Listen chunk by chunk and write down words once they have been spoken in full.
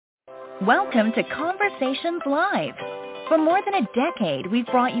Welcome to Conversations Live. For more than a decade, we've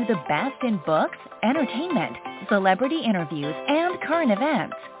brought you the best in books, entertainment, celebrity interviews, and current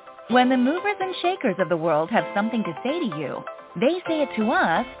events. When the movers and shakers of the world have something to say to you, they say it to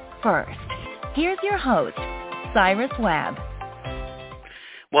us first. Here's your host, Cyrus Webb.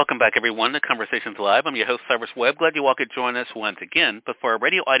 Welcome back, everyone, to Conversations Live. I'm your host, Cyrus Webb. Glad you all could join us once again. But for our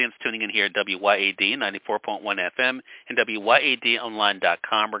radio audience tuning in here at WYAD 94.1 FM and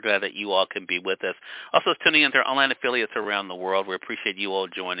WYADonline.com, we're glad that you all can be with us. Also, tuning in to our online affiliates around the world, we appreciate you all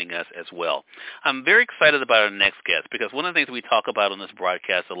joining us as well. I'm very excited about our next guest because one of the things we talk about on this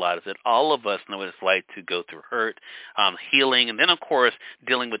broadcast a lot is that all of us know what it's like to go through hurt, healing, and then, of course,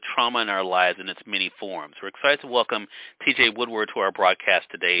 dealing with trauma in our lives in its many forms. We're excited to welcome TJ Woodward to our broadcast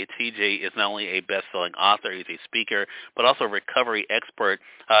today. TJ is not only a best-selling author, he's a speaker, but also a recovery expert.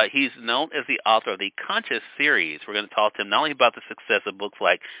 He's known as the author of the Conscious series. We're going to talk to him not only about the success of books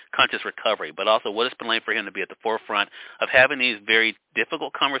like Conscious Recovery, but also what it's been like for him to be at the forefront of having these very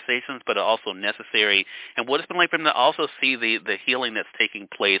difficult conversations, but also necessary, and what it's been like for him to also see the healing that's taking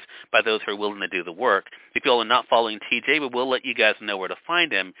place by those who are willing to do the work. If you all are not following TJ, but we'll let you guys know where to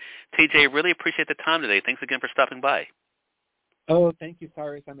find him. TJ, really appreciate the time today. Thanks again for stopping by. Oh, thank you,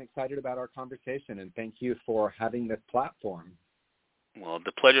 Cyrus. I'm excited about our conversation, and thank you for having this platform. Well,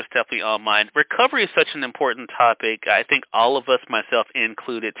 the pleasure is definitely all mine. Recovery is such an important topic. I think all of us, myself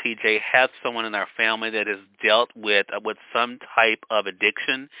included, TJ, have someone in our family that has dealt with some type of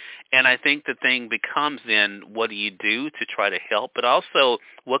addiction. And I think the thing becomes then, what do you do to try to help? But also,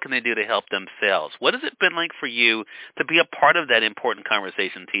 what can they do to help themselves? What has it been like for you to be a part of that important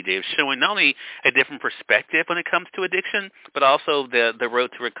conversation, TJ, of showing not only a different perspective when it comes to addiction, but also the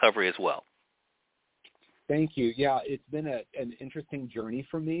road to recovery as well? Thank you. Yeah, it's been an interesting journey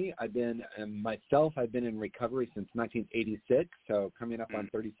for me. I've been in recovery since 1986, so coming up on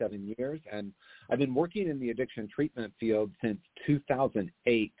 37 years, and I've been working in the addiction treatment field since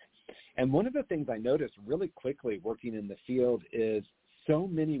 2008. And one of the things I noticed really quickly working in the field is so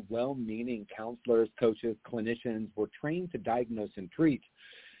many well-meaning counselors, coaches, clinicians were trained to diagnose and treat,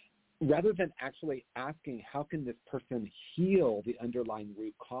 rather than actually asking, how can this person heal the underlying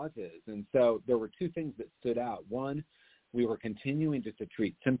root causes? And so there were two things that stood out. One, we were continuing just to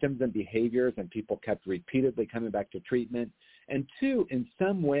treat symptoms and behaviors, and people kept repeatedly coming back to treatment. And two, in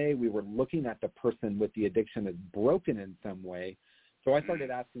some way, we were looking at the person with the addiction as broken in some way. So I started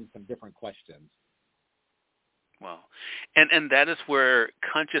asking some different questions. Wow. And that is where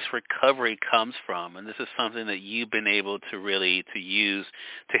conscious recovery comes from, and this is something that you've been able to really to use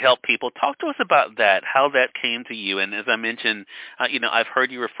to help people. Talk to us about that, how that came to you. And as I mentioned, I've heard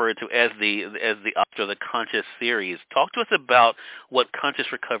you referred to as the author of the Conscious series. Talk to us about what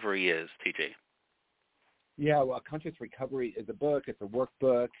conscious recovery is, TJ. Yeah, well, Conscious Recovery is a book. It's a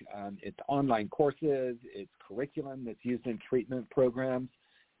workbook. It's online courses. It's curriculum that's used in treatment programs.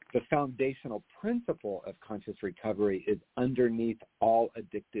 The foundational principle of conscious recovery is underneath all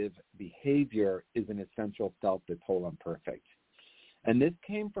addictive behavior is an essential self that's whole and perfect. And this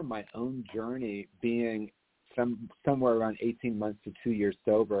came from my own journey being somewhere around 18 months to 2 years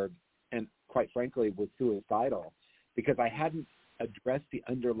sober, and quite frankly was suicidal because I hadn't addressed the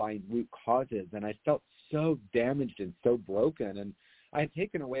underlying root causes, and I felt so damaged and so broken. And I had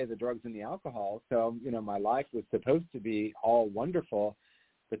taken away the drugs and the alcohol, so my life was supposed to be all wonderful.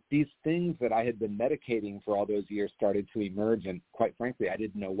 But these things that I had been medicating for all those years started to emerge, and quite frankly, I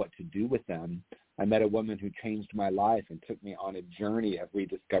didn't know what to do with them. I met a woman who changed my life and took me on a journey of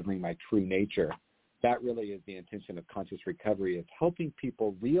rediscovering my true nature. That really is the intention of conscious recovery, is helping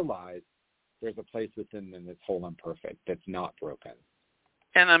people realize there's a place within them that's whole and perfect, that's not broken.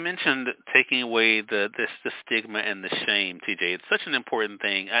 And I mentioned taking away the stigma and the shame, TJ. It's such an important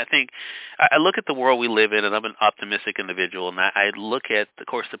thing. I think I look at the world we live in, and I'm an optimistic individual, and I look at, of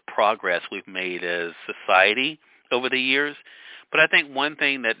course, the progress we've made as society over the years. But I think one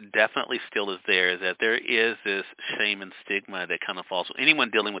thing that definitely still is there is that there is this shame and stigma that kind of falls on anyone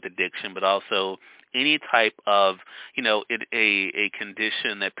dealing with addiction, but also any type of, a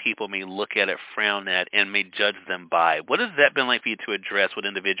condition that people may look at it, frown at, and may judge them by. What has that been like for you to address with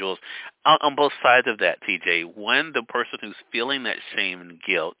individuals on both sides of that, TJ? One, the person who's feeling that shame and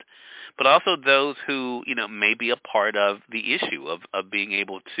guilt, but also those who, may be a part of the issue of being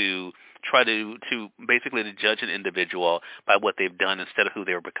able to try to basically to judge an individual by what they've done instead of who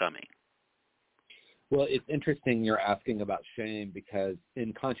they're becoming. Well, it's interesting you're asking about shame because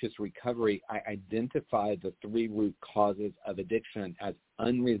in conscious recovery, I identified the three root causes of addiction as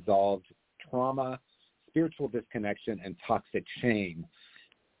unresolved trauma, spiritual disconnection, and toxic shame.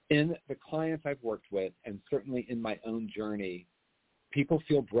 In the clients I've worked with, and certainly in my own journey, people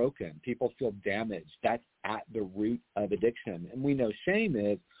feel broken. People feel damaged. That's at the root of addiction. And we know shame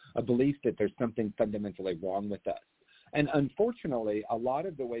is a belief that there's something fundamentally wrong with us. And unfortunately, a lot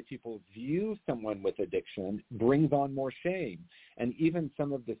of the way people view someone with addiction brings on more shame. And even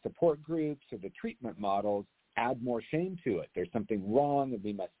some of the support groups or the treatment models add more shame to it. There's something wrong and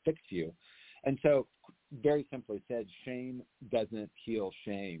we must fix you. And so, very simply said, shame doesn't heal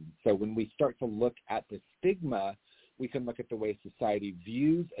shame. So when we start to look at the stigma, we can look at the way society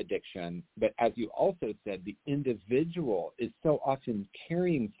views addiction. But as you also said, the individual is so often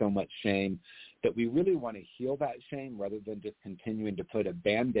carrying so much shame that we really want to heal that shame rather than just continuing to put a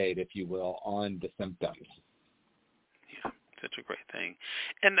Band-Aid, if you will, on the symptoms. Yeah, such a great thing.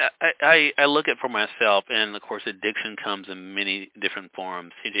 And I look at for myself, and of course addiction comes in many different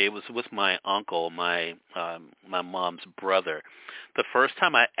forms. TJ, it was with my uncle, my mom's brother. The first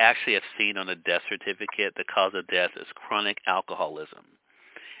time I actually have seen on a death certificate the cause of death is chronic alcoholism.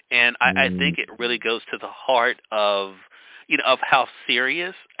 And I think it really goes to the heart of, of how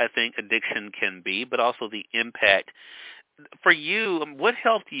serious I think addiction can be, but also the impact. For you, what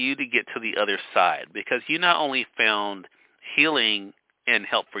helped you to get to the other side? Because you not only found healing and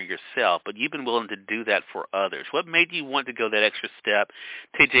help for yourself, but you've been willing to do that for others. What made you want to go that extra step,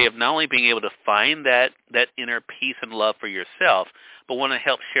 TJ, of not only being able to find that inner peace and love for yourself, but want to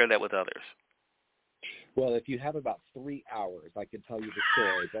help share that with others? Well, if you have about 3 hours, I could tell you the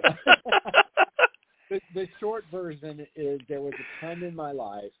story. But the short version is there was a time in my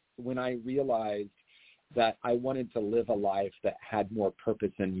life when I realized that I wanted to live a life that had more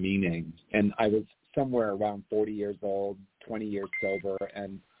purpose and meaning. And I was somewhere around 40 years old, 20 years sober,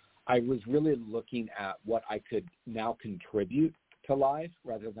 and I was really looking at what I could now contribute to life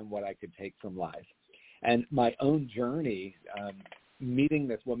rather than what I could take from life. And my own journey, meeting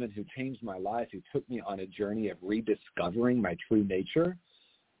this woman who changed my life, who took me on a journey of rediscovering my true nature,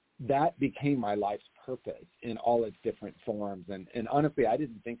 that became my life's purpose in all its different forms. And honestly, I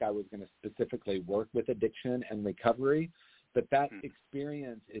didn't think I was going to specifically work with addiction and recovery, but that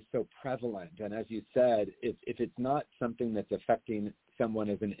experience is so prevalent. And as you said, if it's not something that's affecting someone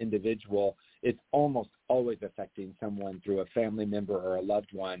as an individual, it's almost always affecting someone through a family member or a loved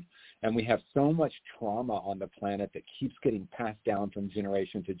one. And we have so much trauma on the planet that keeps getting passed down from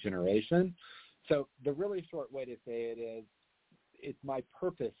generation to generation. So the really short way to say it is, it's my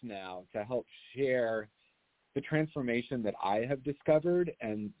purpose now to help share the transformation that I have discovered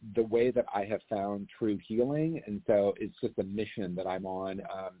and the way that I have found true healing. And so it's just a mission that I'm on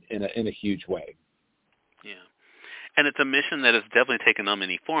in a huge way. Yeah. And it's a mission that has definitely taken on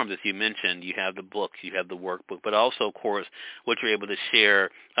many forms. As you mentioned, you have the books, you have the workbook, but also, of course, what you're able to share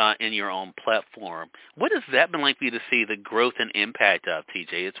in your own platform. What has that been like for you to see the growth and impact of, TJ?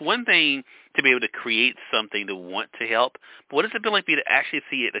 It's one thing to be able to create something to want to help, but what has it been like for you to actually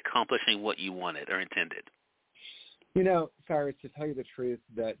see it accomplishing what you wanted or intended? Cyrus, to tell you the truth,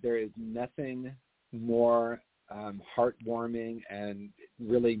 that there is nothing more heartwarming and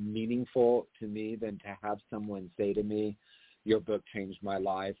really meaningful to me than to have someone say to me, your book changed my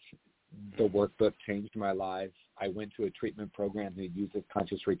life. The workbook changed my life. I went to a treatment program that uses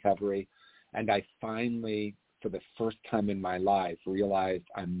conscious recovery, and I finally, for the first time in my life, realized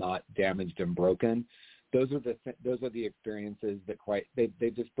I'm not damaged and broken. Those are the experiences that they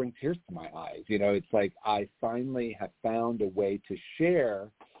just bring tears to my eyes. It's like I finally have found a way to share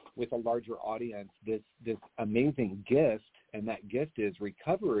with a larger audience this amazing gift, and that gift is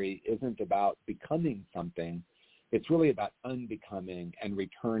recovery isn't about becoming something. It's really about unbecoming and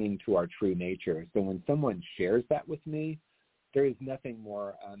returning to our true nature. So when someone shares that with me, there is nothing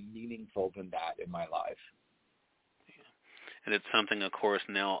more meaningful than that in my life. And it's something, of course,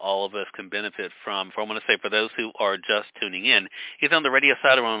 now all of us can benefit from. I want to say, for those who are just tuning in, either on the radio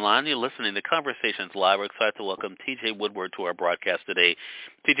side or online, you're listening to Conversations Live. We're excited to welcome TJ Woodward to our broadcast today.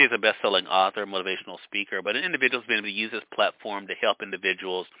 TJ is a best-selling author, motivational speaker, but an individual who's been able to use this platform to help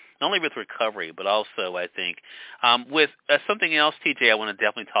individuals, not only with recovery, but also, I think, with something else, TJ, I want to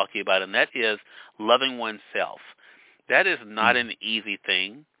definitely talk to you about, and that is loving oneself. That is not an easy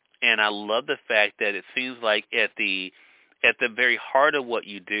thing, and I love the fact that it seems like at the very heart of what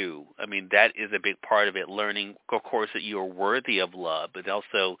you do, I mean, that is a big part of it, learning, of course, that you are worthy of love, but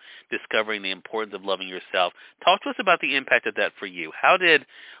also discovering the importance of loving yourself. Talk to us about the impact of that for you. How did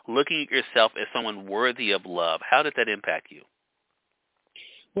looking at yourself as someone worthy of love, how did that impact you?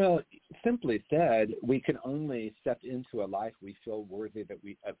 Well, simply said, we can only step into a life we feel worthy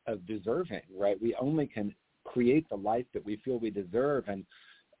of deserving, right? We only can create the life that we feel we deserve. And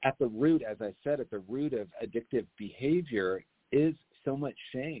at the root, as I said, at the root of addictive behavior is so much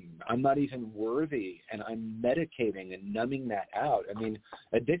shame. I'm not even worthy, and I'm medicating and numbing that out. I mean,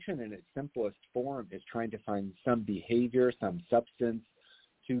 addiction in its simplest form is trying to find some behavior, some substance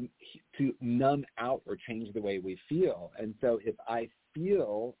to numb out or change the way we feel. And so if I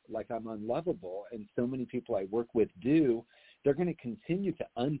feel like I'm unlovable, and so many people I work with do, they're going to continue to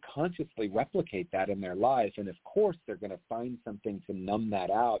unconsciously replicate that in their life. And of course, they're going to find something to numb that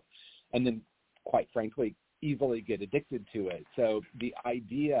out. And then, quite frankly, easily get addicted to it. So the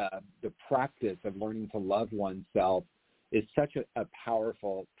idea, the practice of learning to love oneself is such a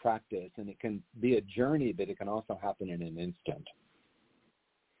powerful practice, and it can be a journey, but it can also happen in an instant.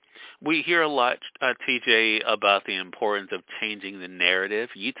 We hear a lot, TJ, about the importance of changing the narrative.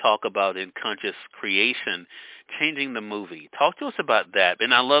 You talk about in Conscious Creation, changing the movie. Talk to us about that.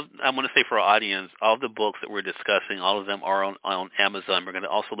 And I want to say for our audience, all the books that we're discussing, all of them are on Amazon. We're going to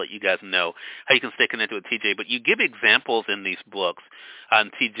also let you guys know how you can stay connected with TJ. But you give examples in these books,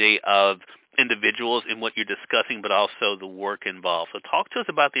 TJ, of individuals in what you're discussing, but also the work involved. So talk to us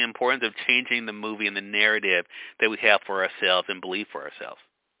about the importance of changing the movie and the narrative that we have for ourselves and believe for ourselves.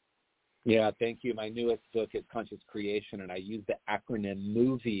 Yeah, thank you. My newest book is Conscious Creation, and I use the acronym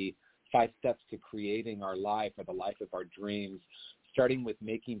MOVIE, 5 steps to creating our life or the life of our dreams, starting with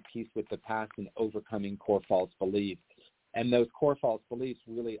making peace with the past and overcoming core false beliefs. And those core false beliefs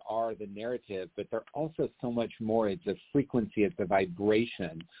really are the narrative, but they're also so much more. It's a frequency, it's a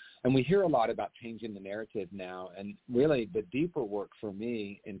vibration. And we hear a lot about changing the narrative now, and really the deeper work for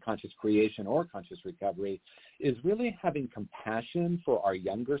me in Conscious Creation or Conscious Recovery is really having compassion for our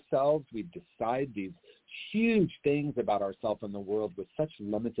younger selves. We decide these huge things about ourselves and the world with such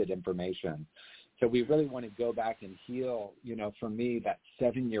limited information. So we really want to go back and heal, for me, that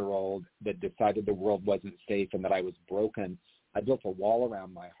 7-year-old that decided the world wasn't safe and that I was broken. I built a wall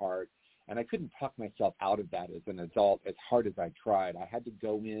around my heart, and I couldn't talk myself out of that as an adult as hard as I tried. I had to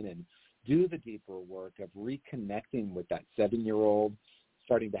go in and do the deeper work of reconnecting with that 7-year-old,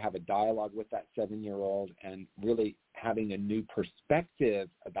 starting to have a dialogue with that 7-year-old, and really having a new perspective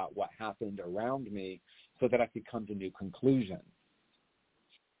about what happened around me so that I could come to new conclusions.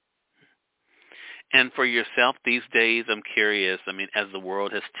 And for yourself these days, I'm curious, as the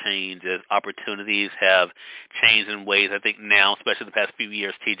world has changed, as opportunities have changed in ways, I think now, especially the past few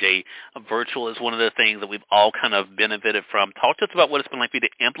years, TJ, virtual is one of the things that we've all kind of benefited from. Talk to us about what it's been like for you to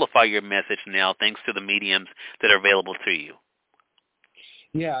amplify your message now, thanks to the mediums that are available to you.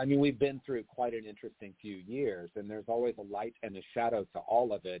 Yeah, we've been through quite an interesting few years, and there's always a light and a shadow to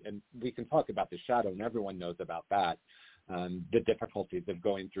all of it. And we can talk about the shadow, and everyone knows about that. The difficulties of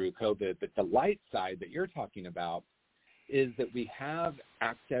going through COVID. But the light side that you're talking about is that we have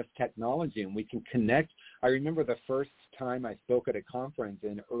access technology and we can connect. I remember the first time I spoke at a conference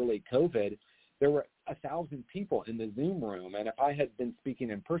in early COVID, there were 1,000 people in the Zoom room. And if I had been speaking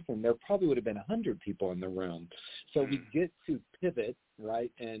in person, there probably would have been 100 people in the room. So we get to pivot,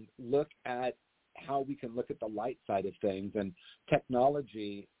 right, and look at how we can look at the light side of things. And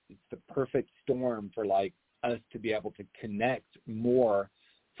technology is the perfect storm for us to be able to connect more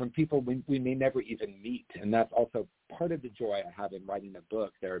from people we may never even meet. And that's also part of the joy I have in writing a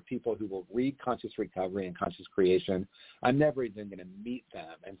book. There are people who will read Conscious Recovery and Conscious Creation. I'm never even going to meet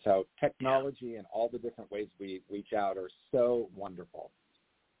them. And so technology and all the different ways we reach out are so wonderful.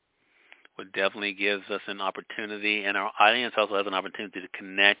 It definitely gives us an opportunity, and our audience also has an opportunity to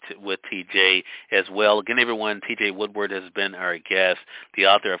connect with TJ as well. Again, everyone, TJ Woodward has been our guest, the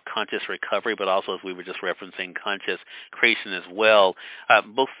author of Conscious Recovery, but also, as we were just referencing, Conscious Creation as well.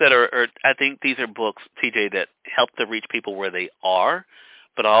 Books that are, I think these are books, TJ, that help to reach people where they are,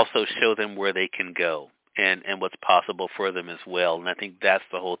 but also show them where they can go. And what's possible for them as well. And I think that's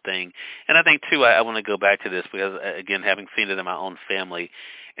the whole thing. And I think, too, I want to go back to this because, again, having seen it in my own family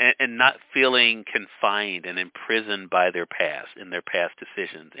and not feeling confined and imprisoned by their past and their past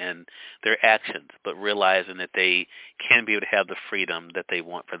decisions and their actions, but realizing that they can be able to have the freedom that they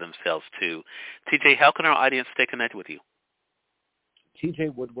want for themselves, too. TJ, how can our audience stay connected with you?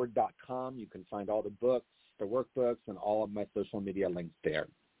 TJWoodward.com. You can find all the books, the workbooks, and all of my social media links there.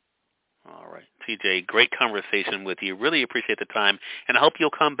 All right. TJ, great conversation with you. Really appreciate the time, and I hope you'll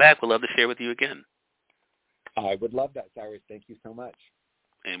come back. We'd love to share with you again. I would love that, Cyrus. Thank you so much.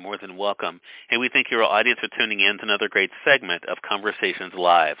 And more than welcome. And we thank your audience for tuning in to another great segment of Conversations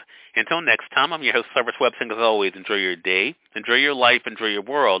Live. Until next time, I'm your host, Cyrus Webb, saying as always, enjoy your day, enjoy your life, enjoy your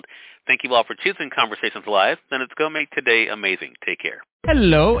world. Thank you all for choosing Conversations Live. Then let's go make today amazing. Take care.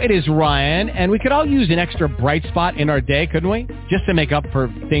 Hello, it is Ryan, and we could all use an extra bright spot in our day, couldn't we? Just to make up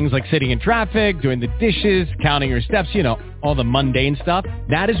for things like sitting in traffic, doing the dishes, counting your steps, all the mundane stuff.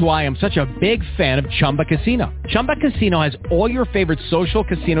 That is why I'm such a big fan of Chumba Casino. Chumba Casino has all your favorite social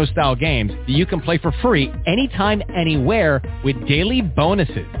casino-style games that you can play for free anytime, anywhere with daily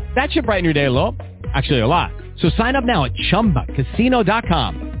bonuses. That should brighten your day a little. Actually, a lot. So sign up now at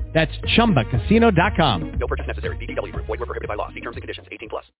ChumbaCasino.com. That's ChumbaCasino.com. No purchase necessary. VGW Group. Void where prohibited by law. See terms and conditions. 18+.